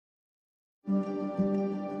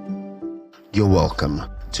You're welcome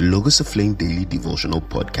to Logos Aflame Daily Devotional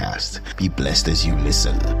Podcast. Be blessed as you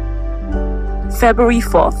listen. February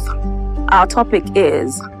 4th. Our topic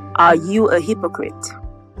is, are you a hypocrite?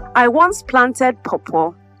 I once planted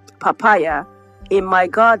papaya in my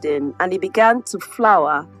garden, and it began to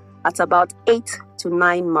flower at about 8 to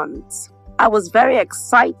 9 months. I was very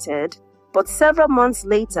excited, but several months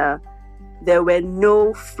later, there were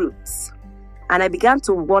no fruits, and I began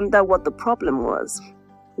to wonder what the problem was.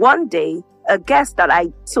 One day, a guest that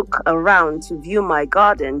I took around to view my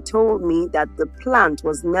garden told me that the plant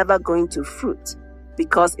was never going to fruit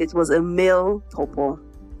because it was a male pawpaw.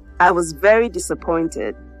 I was very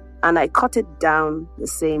disappointed, and I cut it down the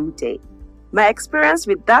same day. My experience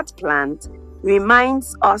with that plant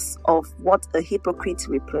reminds us of what a hypocrite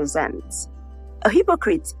represents. A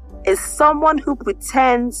hypocrite is someone who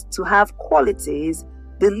pretends to have qualities,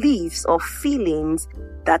 beliefs, or feelings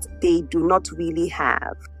that they do not really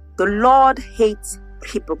have. The Lord hates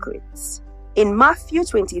hypocrites. In Matthew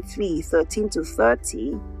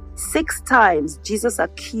 23:13-30, 6 times Jesus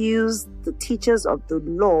accused the teachers of the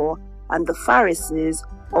law and the Pharisees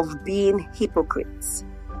of being hypocrites.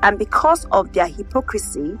 And because of their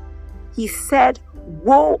hypocrisy, he said,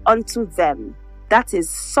 "Woe unto them, that is,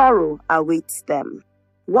 sorrow awaits them."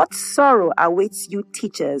 What sorrow awaits you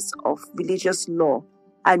teachers of religious law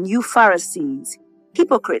and you Pharisees,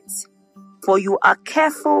 hypocrites? For you are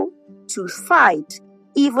careful to fight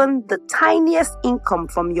even the tiniest income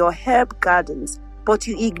from your herb gardens, but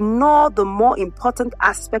you ignore the more important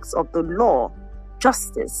aspects of the law,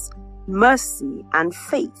 justice, mercy, and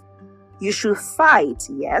faith. You should fight,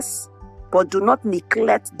 yes, but do not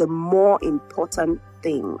neglect the more important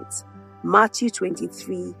things. Matthew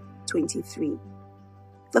 23:23.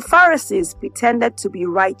 The Pharisees pretended to be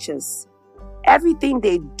righteous. Everything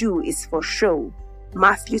they do is for show.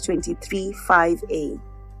 Matthew 23:5a.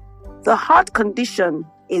 The heart condition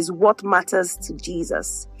is what matters to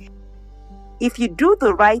Jesus. If you do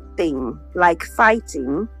the right thing, like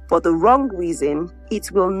fighting, for the wrong reason, it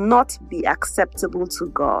will not be acceptable to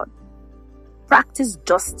God. Practice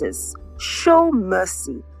justice, show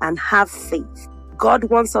mercy, and have faith. God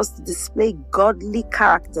wants us to display godly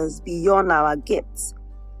characters beyond our gifts.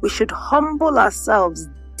 We should humble ourselves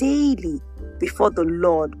daily before the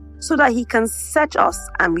Lord so that He can search us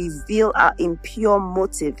and reveal our impure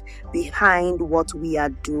motive behind what we are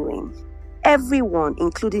doing. Everyone,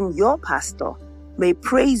 including your pastor, may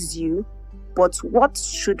praise you, but what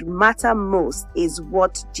should matter most is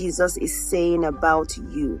what Jesus is saying about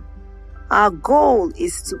you. Our goal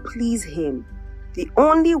is to please Him. The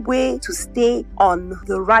only way to stay on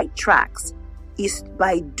the right tracks is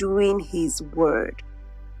by doing His word.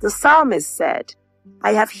 The psalmist said,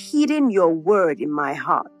 "I have hidden your word in my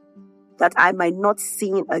heart, that I might not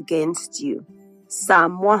sin against you."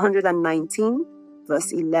 Psalm 119,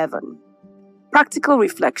 verse 11. Practical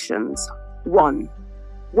reflections. 1.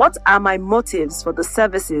 What are my motives for the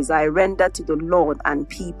services I render to the Lord and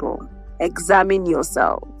people? Examine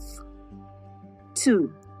yourself.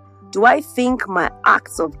 2. Do I think my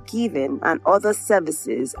acts of giving and other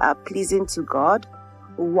services are pleasing to God?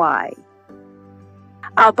 Why?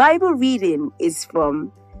 Our Bible reading is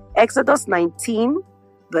from Exodus 19,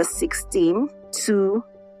 verse 16 to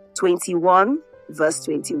 21, verse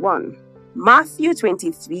 21. Matthew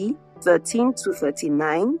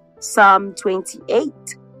 23:13-39, Psalm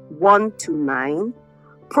 28, 1-9,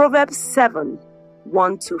 Proverbs 7,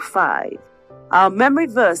 1-5. Our memory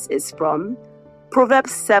verse is from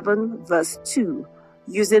Proverbs 7, verse 2,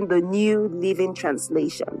 using the New Living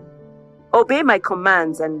Translation. Obey my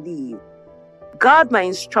commands and live. Guard my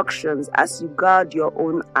instructions as you guard your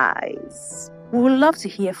own eyes. We would love to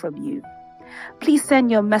hear from you. Please send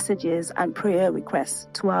your messages and prayer requests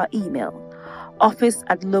to our email,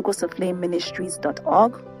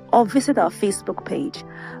 office@logosaflameministries.org, or visit our Facebook page,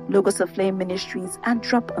 Logos of Flame Ministries, and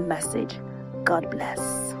drop a message. God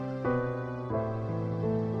bless.